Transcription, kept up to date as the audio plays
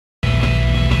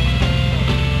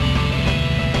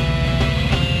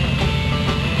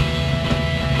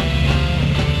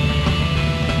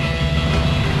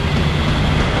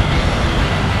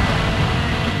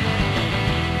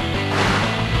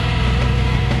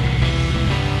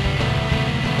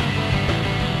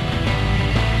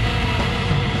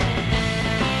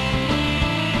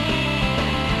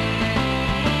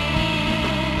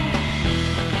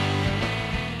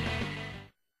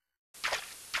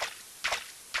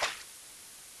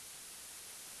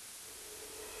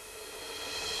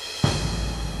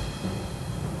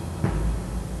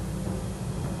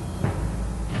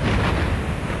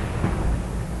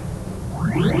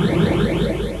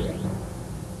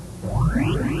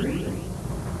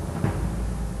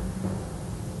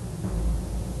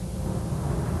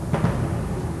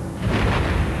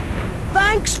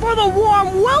for the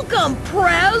warm welcome,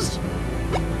 Prez!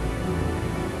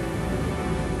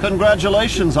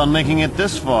 Congratulations on making it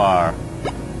this far.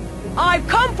 I've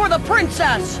come for the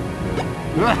princess!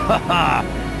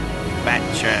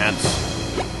 Fat chance.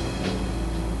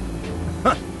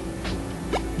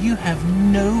 You have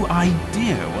no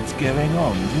idea what's going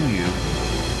on, do you?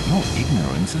 Your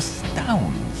ignorance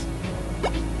astounds.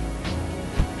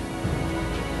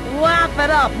 Laugh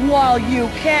it up while you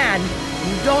can.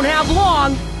 You don't have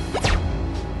long.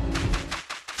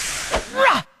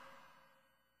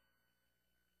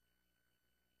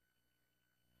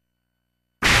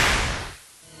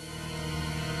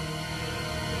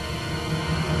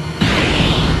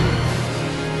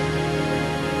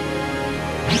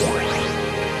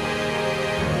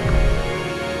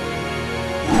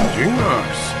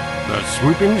 Shiraz, the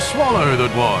swooping swallow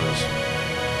that was.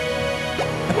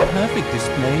 A perfect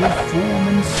display of form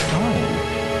and style.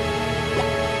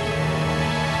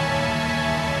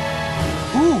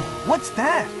 Ooh, what's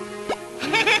that?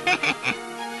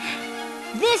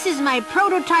 This is my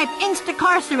prototype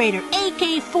Instacarcerator,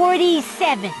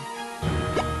 AK-47.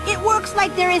 It works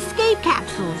like their escape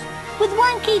capsules, with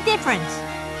one key difference.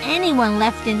 Anyone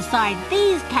left inside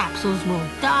these capsules will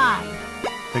die.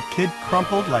 The kid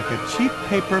crumpled like a cheap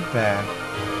paper bag.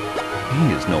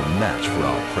 He is no match for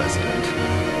our president.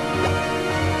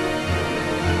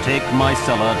 Take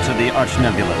Mycella to the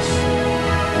Archnebulous.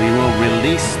 We will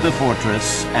release the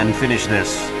fortress and finish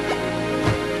this.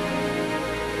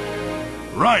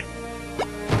 Right.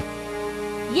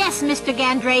 Yes, Mr.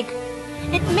 Gandrake.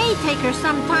 It may take her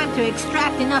some time to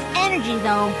extract enough energy,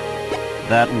 though.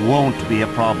 That won't be a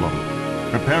problem.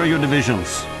 Prepare your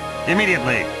divisions.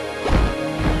 Immediately.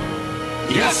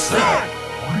 Yes, sir.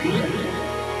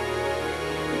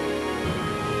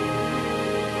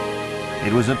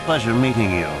 It was a pleasure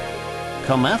meeting you.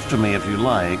 Come after me if you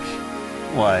like.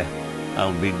 Why,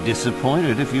 I'll be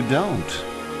disappointed if you don't.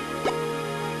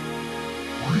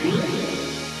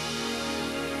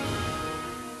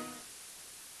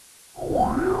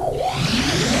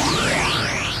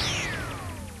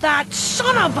 That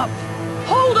son of a...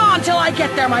 Hold on till I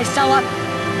get there, Mycella.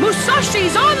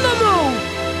 Musashi's on the move!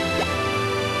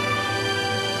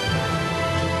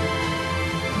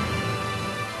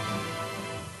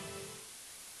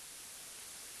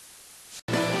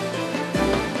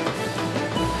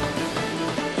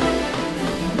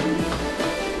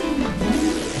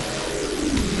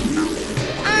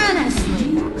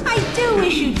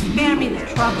 Spare me the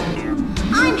trouble.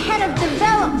 I'm head of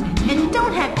development and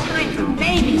don't have time for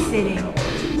babysitting.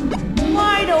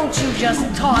 Why don't you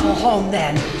just toddle home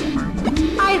then?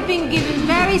 I've been given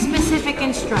very specific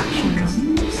instructions,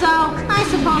 so I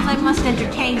suppose I must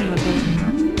entertain you a bit.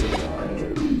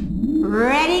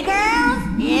 Ready, girls?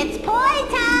 It's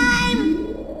playtime!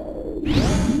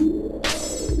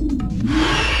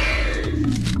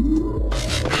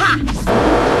 Ha!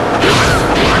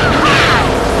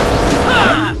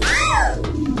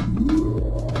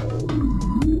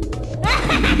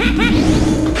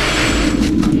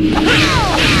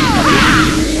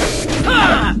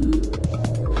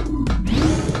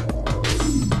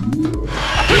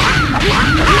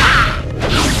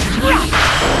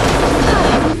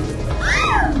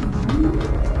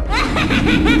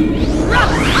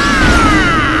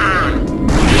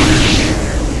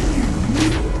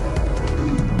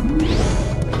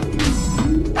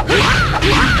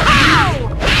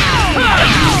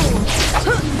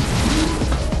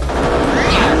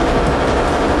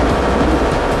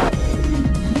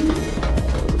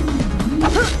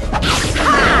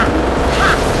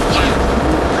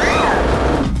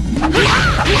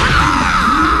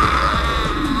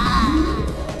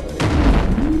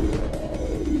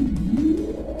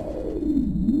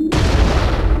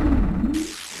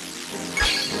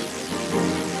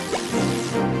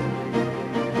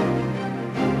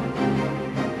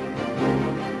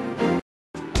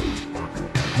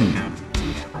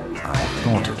 I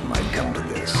thought it might come to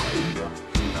this.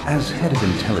 As head of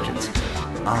intelligence,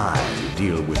 I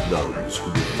deal with those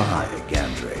who defy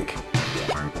Gandrake.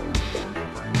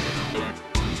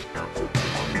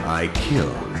 I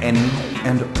kill any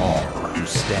and all who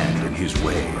stand in his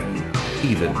way,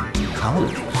 even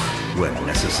cowards when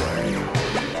necessary.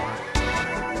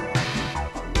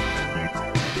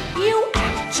 You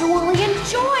actually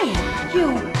enjoy it,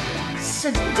 you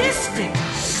sadistic,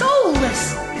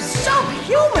 soulless,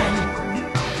 subhuman!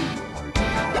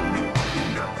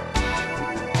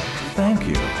 Thank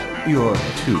you. You're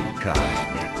too kind.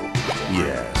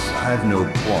 Yes, I've no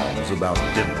qualms about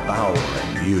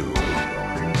devouring you.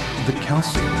 The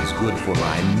calcium is good for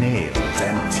my nails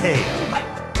and tail.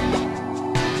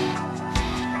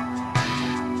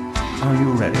 Are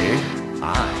you ready?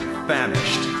 I'm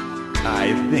famished.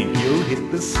 I think you'll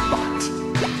hit the spot.